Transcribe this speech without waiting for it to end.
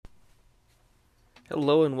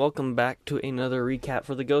Hello and welcome back to another recap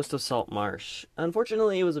for the Ghost of Saltmarsh.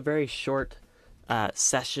 Unfortunately, it was a very short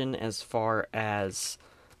session as far as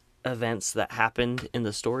events that happened in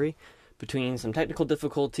the story. Between some technical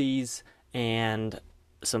difficulties and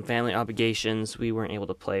some family obligations, we weren't able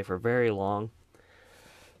to play for very long.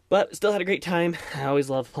 But still had a great time. I always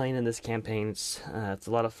love playing in this campaign. It's a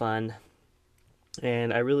lot of fun.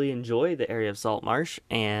 And I really enjoy the area of Saltmarsh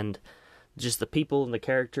and just the people and the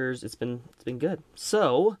characters. It's been good.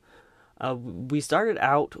 So we started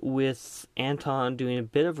out with Anton doing a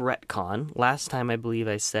bit of retcon. Last time I believe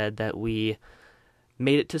I said that we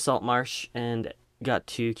made it to Saltmarsh and got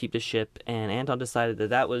to keep the ship, and Anton decided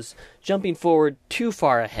that was jumping forward too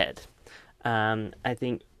far ahead. I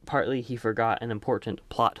think partly he forgot an important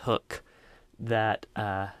plot hook that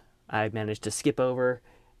I managed to skip over,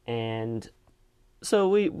 and so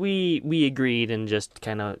we agreed and just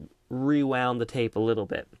kind of rewound the tape a little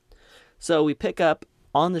bit. So we pick up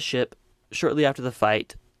on the ship shortly after the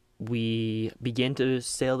fight. We begin to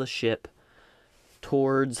sail the ship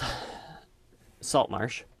towards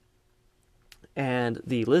Saltmarsh, and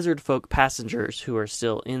the Lizardfolk passengers, who are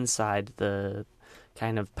still inside the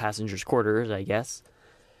kind of passengers' quarters, I guess,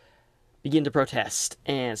 begin to protest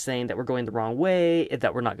and saying that we're going the wrong way,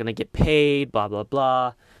 that we're not going to get paid, blah blah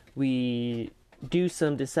blah. We do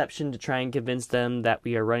some deception to try and convince them that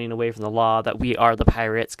we are running away from the law, that we are the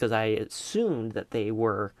pirates, because I assumed that they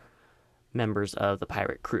were members of the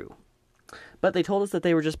pirate crew. But they told us that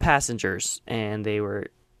they were just passengers, and they were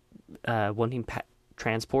wanting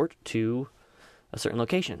transport to a certain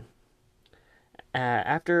location.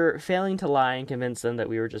 After failing to lie and convince them that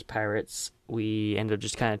we were just pirates, we ended up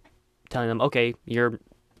just kind of telling them, okay, you're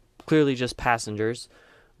clearly just passengers.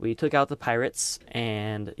 We took out the pirates,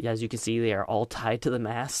 and as you can see, they are all tied to the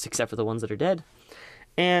mast, except for the ones that are dead.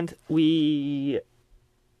 And we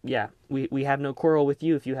have no quarrel with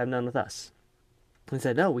you if you have none with us. They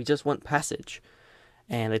said, no, we just want passage.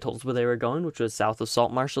 And they told us where they were going, which was south of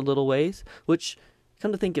Saltmarsh a little ways, which,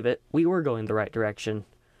 come to think of it, we were going the right direction.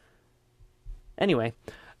 Anyway,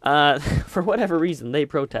 for whatever reason, they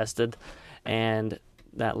protested, and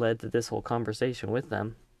that led to this whole conversation with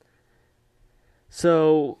them.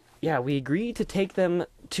 So, yeah, we agreed to take them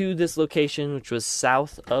to this location, which was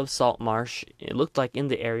south of Saltmarsh. It looked like in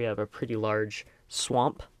the area of a pretty large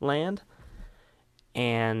swamp land.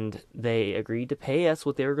 And they agreed to pay us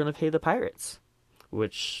what they were going to pay the pirates,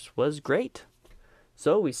 which was great.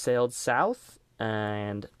 So we sailed south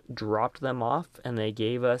and dropped them off, and they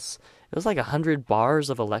gave us, it was like 100 bars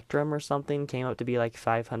of Electrum or something, came up to be like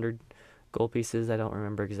 500 gold pieces. I don't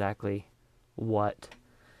remember exactly what.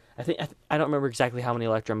 I don't remember exactly how many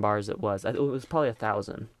Electrum bars it was. It was probably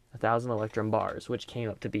 1,000 Electrum bars, which came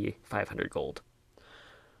up to be 500 gold.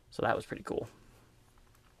 So that was pretty cool.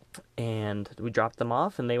 And we dropped them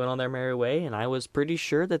off, and they went on their merry way, and I was pretty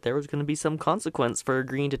sure that there was going to be some consequence for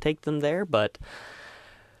agreeing to take them there, but,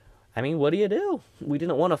 I mean, what do you do? We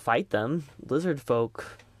didn't want to fight them. Lizardfolk,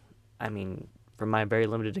 I mean, from my very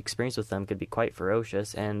limited experience with them, could be quite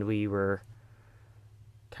ferocious, and we were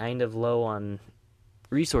kind of low on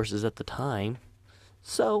resources at the time,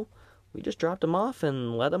 so we just dropped them off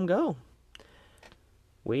and let them go,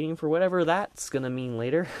 waiting for whatever that's gonna mean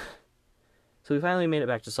later. So we finally made it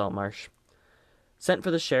back to Saltmarsh, sent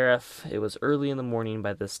for the sheriff. It was early in the morning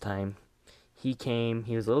by this time. He came.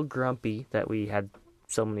 He was a little grumpy that we had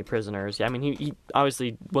so many prisoners. I mean, he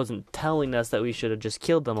obviously wasn't telling us that we should have just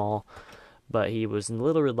killed them all, but he was a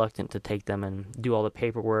little reluctant to take them and do all the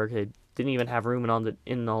paperwork. They didn't even have room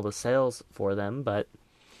in all the cells for them, but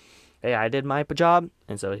hey, I did my job,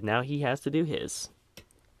 and so now he has to do his.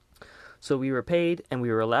 So we were paid, and we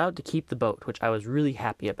were allowed to keep the boat, which I was really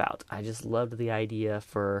happy about. I just loved the idea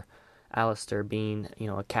for Alistair being,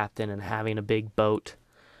 a captain and having a big boat.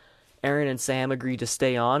 Aaron and Sam agreed to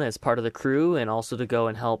stay on as part of the crew, and also to go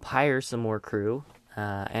and help hire some more crew.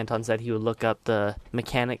 Anton said he would look up the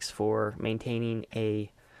mechanics for maintaining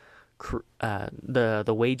the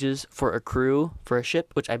wages for a crew for a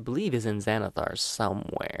ship, which I believe is in Xanathar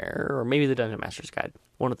somewhere, or maybe the Dungeon Master's Guide,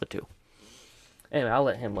 one of the two. Anyway, I'll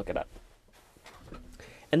let him look it up.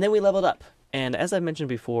 And then we leveled up, and as I mentioned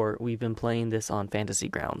before, we've been playing this on Fantasy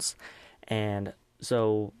Grounds, and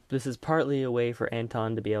so this is partly a way for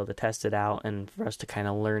Anton to be able to test it out, and for us to kind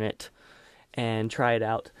of learn it and try it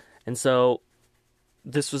out. And so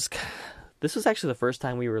this was actually the first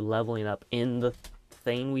time we were leveling up in the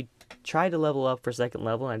thing. We tried to level up for second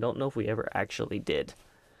level, and I don't know if we ever actually did.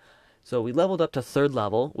 So we leveled up to third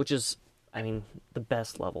level, which is, I mean, the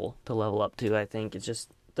best level to level up to, I think. It's just,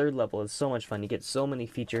 third level is so much fun. You get so many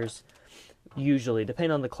features, usually,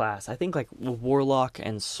 depending on the class. I think, like, Warlock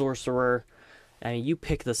and Sorcerer I mean, you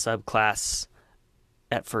pick the subclass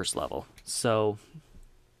at first level. So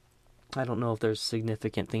I don't know if there's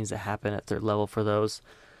significant things that happen at third level for those.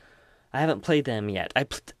 I haven't played them yet.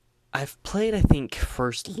 I've played, I think,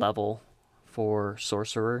 first level for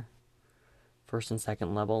Sorcerer. First and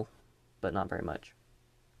second level, but not very much.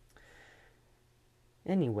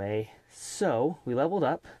 Anyway, so we leveled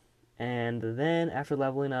up, and then after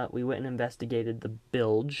leveling up, we went and investigated the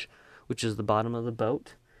bilge, which is the bottom of the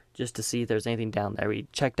boat, just to see if there's anything down there. We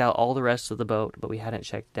checked out all the rest of the boat, but we hadn't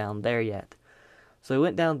checked down there yet. So we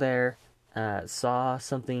went down there, saw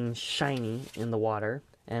something shiny in the water,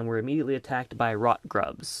 and were immediately attacked by rot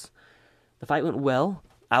grubs. The fight went well.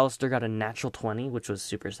 Alistair got a natural 20, which was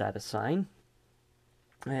super satisfying.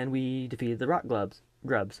 And we defeated the rot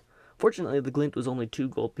grubs. Fortunately, the glint was only 2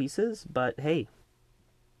 gold pieces, but hey,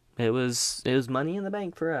 it was money in the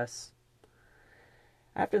bank for us.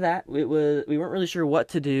 After that, we weren't really sure what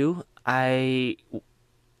to do. Anton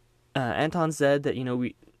said that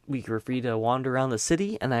we were free to wander around the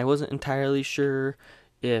city, and I wasn't entirely sure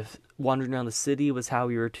if wandering around the city was how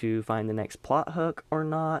we were to find the next plot hook or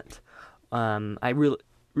not. I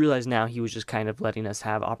realize now he was just kind of letting us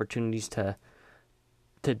have opportunities to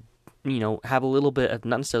have a little bit of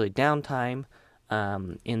not necessarily downtime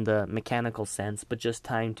in the mechanical sense, but just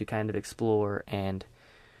time to kind of explore and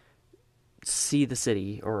see the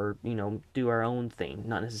city, or do our own thing,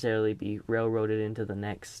 not necessarily be railroaded into the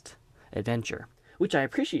next adventure, which I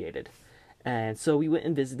appreciated. And so we went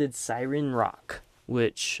and visited Siren Rock,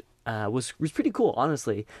 which was pretty cool,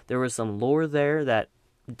 honestly. There was some lore there that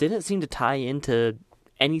didn't seem to tie into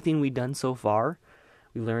anything we'd done so far.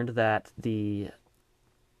 We learned that the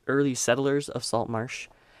early settlers of Saltmarsh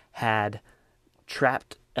had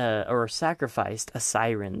trapped or sacrificed a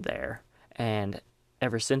siren there, and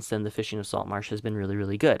ever since then the fishing of Saltmarsh has been really,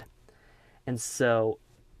 really good. And so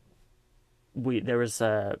there was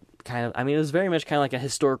a kind of, it was very much kind of like a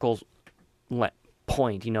historical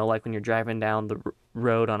point, like when you're driving down the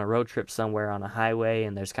road on a road trip somewhere on a highway,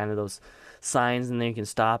 and there's kind of those signs, and then you can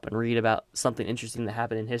stop and read about something interesting that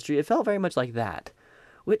happened in history. It felt very much like that,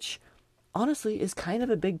 which honestly is kind of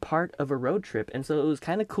a big part of a road trip. And so it was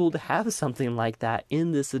kind of cool to have something like that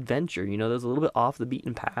in this adventure. That was a little bit off the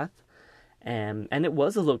beaten path, and it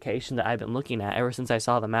was a location that I've been looking at ever since I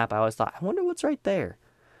saw the map. I always thought, I wonder what's right there.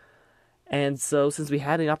 And so since we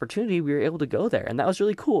had an opportunity, we were able to go there, and that was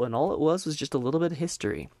really cool. And all it was just a little bit of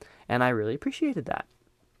history, and I really appreciated that.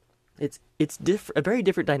 It's a very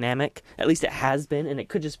different dynamic, at least it has been, and it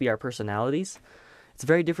could just be our personalities. It's a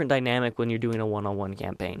very different dynamic when you're doing a one-on-one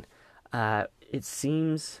campaign. It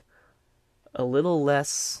seems a little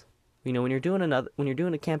less, when you're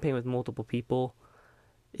doing a campaign with multiple people,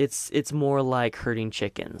 it's more like herding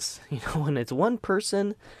chickens. When it's one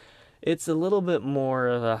person, it's a little bit more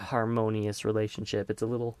of a harmonious relationship. It's a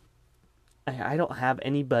little, I don't have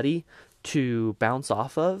anybody to bounce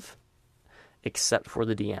off of except for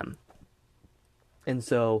the DM. And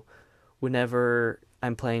so whenever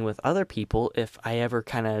I'm playing with other people, if I ever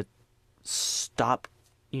kind of stop,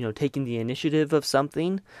 taking the initiative of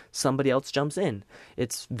something, somebody else jumps in.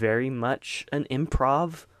 It's very much an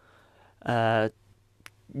improv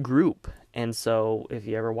group. And so if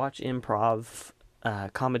you ever watch improv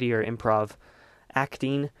comedy or improv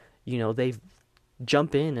acting, they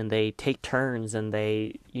jump in and they take turns and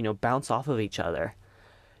they, bounce off of each other.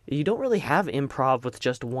 You don't really have improv with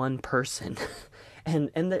just one person. And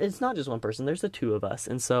it's not just one person, there's the two of us.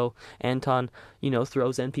 And so Anton,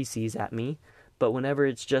 throws NPCs at me. But whenever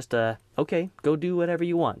it's just okay, go do whatever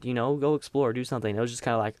you want, go explore, do something. It was just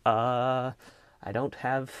kind of like, I don't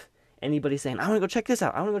have anybody saying, I want to go check this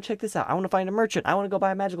out, I want to go check this out, I want to find a merchant, I want to go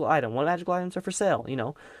buy a magical item, what magical items are for sale,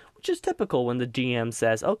 which is typical when the GM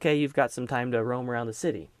says, okay, you've got some time to roam around the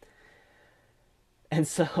city. And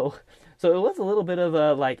so it was a little bit of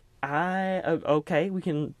a, like, okay, we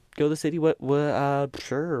can go to the city,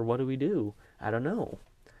 sure, what do we do? I don't know.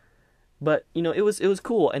 But, it was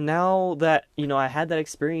cool. And now that, I had that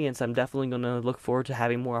experience, I'm definitely going to look forward to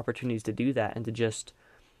having more opportunities to do that and to just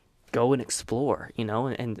go and explore,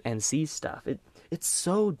 and see stuff. It's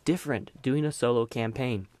so different doing a solo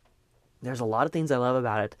campaign. There's a lot of things I love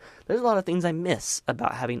about it. There's a lot of things I miss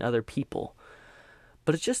about having other people.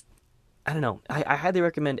 But it's just, I don't know. I highly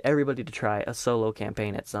recommend everybody to try a solo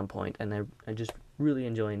campaign at some point, and I'm just really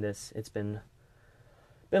enjoying this. It's been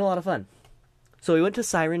a lot of fun. So we went to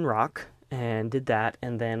Siren Rock and did that,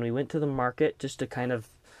 and then we went to the market just to kind of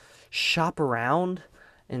shop around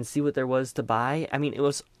and see what there was to buy.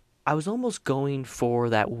 I was almost going for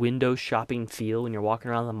that window shopping feel when you're walking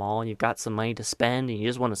around the mall and you've got some money to spend and you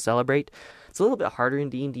just want to celebrate. It's a little bit harder in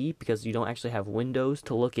D&D because you don't actually have windows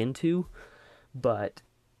to look into. But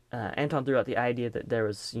Anton threw out the idea that there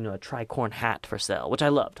was, a tricorn hat for sale, which I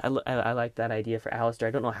loved. I liked that idea for Alistair.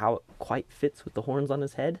 I don't know how it quite fits with the horns on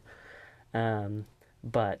his head,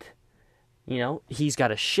 but he's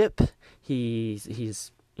got a ship.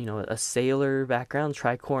 He's a sailor background,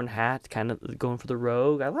 tricorn hat, kind of going for the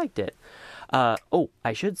rogue. I liked it.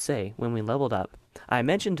 I should say, when we leveled up, I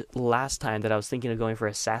mentioned last time that I was thinking of going for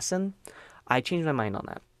assassin. I changed my mind on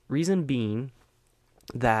that. Reason being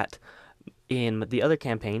that in the other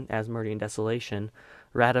campaign, as Murdy and Desolation,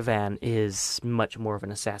 Radovan is much more of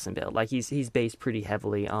an assassin build. Like, he's based pretty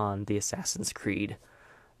heavily on the Assassin's Creed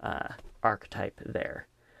archetype there.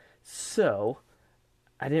 So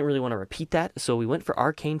I didn't really want to repeat that, so we went for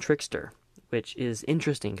Arcane Trickster, which is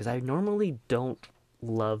interesting because I normally don't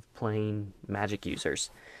love playing magic users.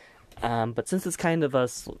 But since it's kind of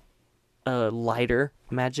a lighter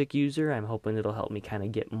magic user, I'm hoping it'll help me kind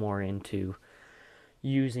of get more into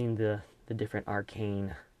using the different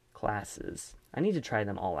arcane classes. I need to try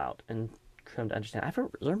them all out and come to understand. For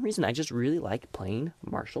some reason, I just really like playing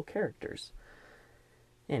martial characters.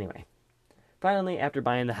 Anyway, finally, after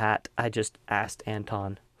buying the hat, I just asked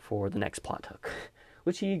Anton for the next plot hook,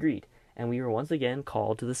 which he agreed, and we were once again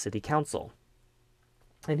called to the city council.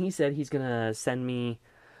 And he said he's going to send me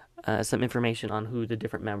some information on who the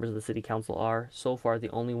different members of the city council are. So far,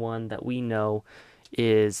 the only one that we know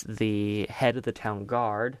is the head of the town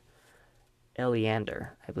guard, Eleander,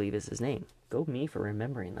 I believe is his name. Go me for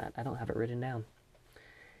remembering that. I don't have it written down.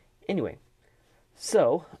 Anyway,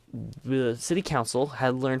 so the city council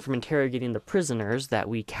had learned from interrogating the prisoners that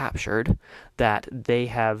we captured that they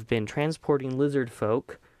have been transporting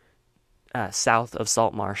Lizardfolk south of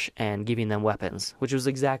Saltmarsh and giving them weapons, which was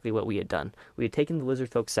exactly what we had done. We had taken the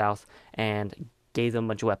Lizardfolk south and gave them a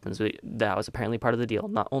bunch of weapons. That was apparently part of the deal.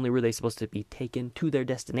 Not only were they supposed to be taken to their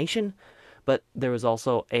destination, but there was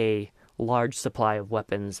also a large supply of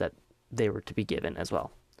weapons that they were to be given as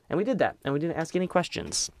well. And we did that, and we didn't ask any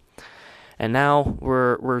questions. And now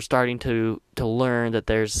we're starting to learn that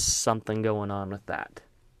there's something going on with that.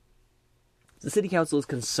 The city council is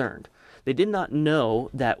concerned. They did not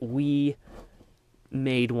know that we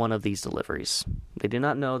made one of these deliveries. They did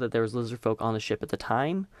not know that there was Lizardfolk on the ship at the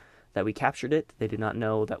time that we captured it. They did not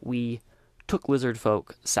know that we took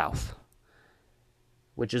Lizardfolk south,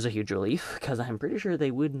 which is a huge relief, because I'm pretty sure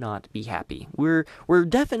they would not be happy. We're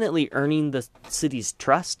definitely earning the city's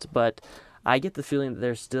trust, but I get the feeling that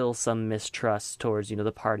there's still some mistrust towards,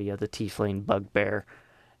 the party of the tiefling, bugbear,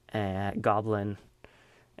 goblin,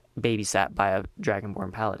 babysat by a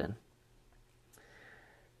dragonborn paladin.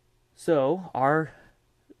 So our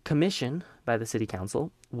commission by the city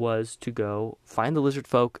council was to go find the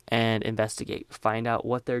Lizardfolk and investigate, find out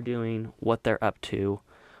what they're doing, what they're up to,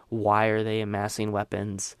 why are they amassing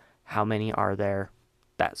weapons, how many are there,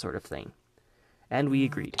 that sort of thing. And we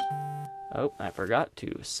agreed. Oh, I forgot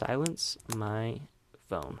to silence my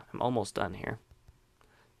phone. I'm almost done here.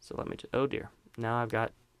 So let me just, oh dear. Now I've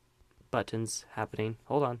got buttons happening.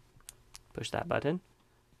 Hold on. Push that button.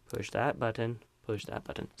 Push that button. Push that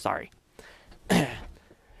button. Sorry.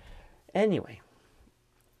 Anyway.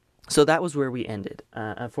 So that was where we ended.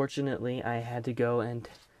 Unfortunately, I had to go and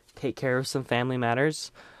take care of some family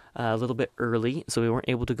matters a little bit early, so we weren't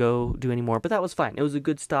able to go do any more, but that was fine. It was a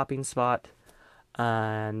good stopping spot,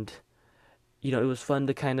 and it was fun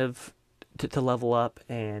to kind of to level up,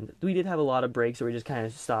 and we did have a lot of breaks where we just kind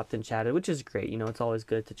of stopped and chatted, which is great. It's always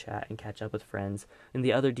good to chat and catch up with friends in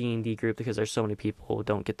the other D&D group, because there's so many people who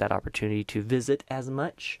don't get that opportunity to visit as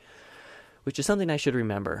much, which is something I should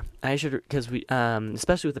remember. Because we,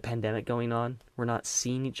 especially with the pandemic going on, we're not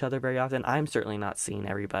seeing each other very often. I'm certainly not seeing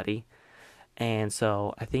everybody. And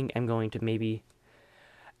so I think I'm going to maybe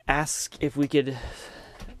ask if we could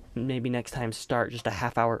maybe next time start just a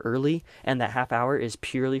half hour early. And that half hour is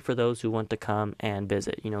purely for those who want to come and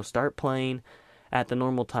visit. Start playing at the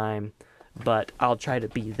normal time, but I'll try to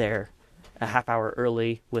be there a half hour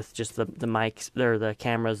early with just the mics or the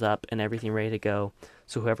cameras up and everything ready to go.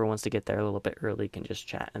 So whoever wants to get there a little bit early can just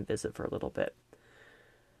chat and visit for a little bit.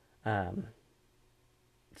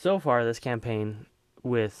 So far, this campaign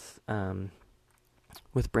with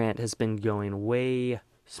Brant has been going way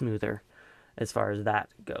smoother as far as that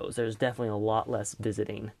goes. There's definitely a lot less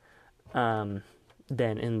visiting than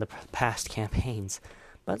in the past campaigns,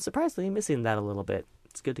 but surprisingly missing that a little bit.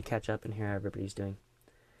 It's good to catch up and hear how everybody's doing.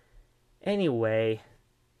 Anyway,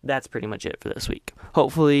 that's pretty much it for this week.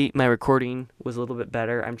 Hopefully my recording was a little bit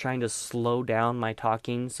better. I'm trying to slow down my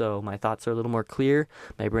talking so my thoughts are a little more clear.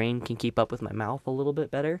 My brain can keep up with my mouth a little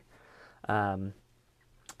bit better.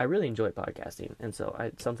 I really enjoy podcasting, and so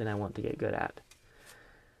it's something I want to get good at.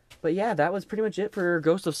 But yeah, that was pretty much it for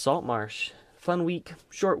Ghost of Saltmarsh. fun week,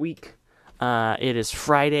 short week. It is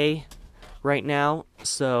Friday right now,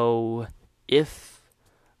 so if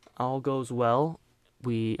all goes well,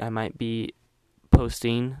 I might be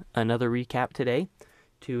posting another recap today,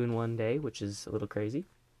 2 in one day, which is a little crazy.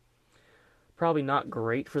 Probably not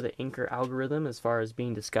great for the Anchor algorithm as far as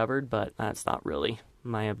being discovered, but that's not really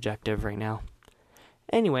my objective right now.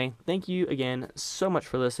 Anyway, thank you again so much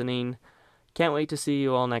for listening. Can't wait to see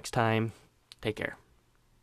you all next time. Take care.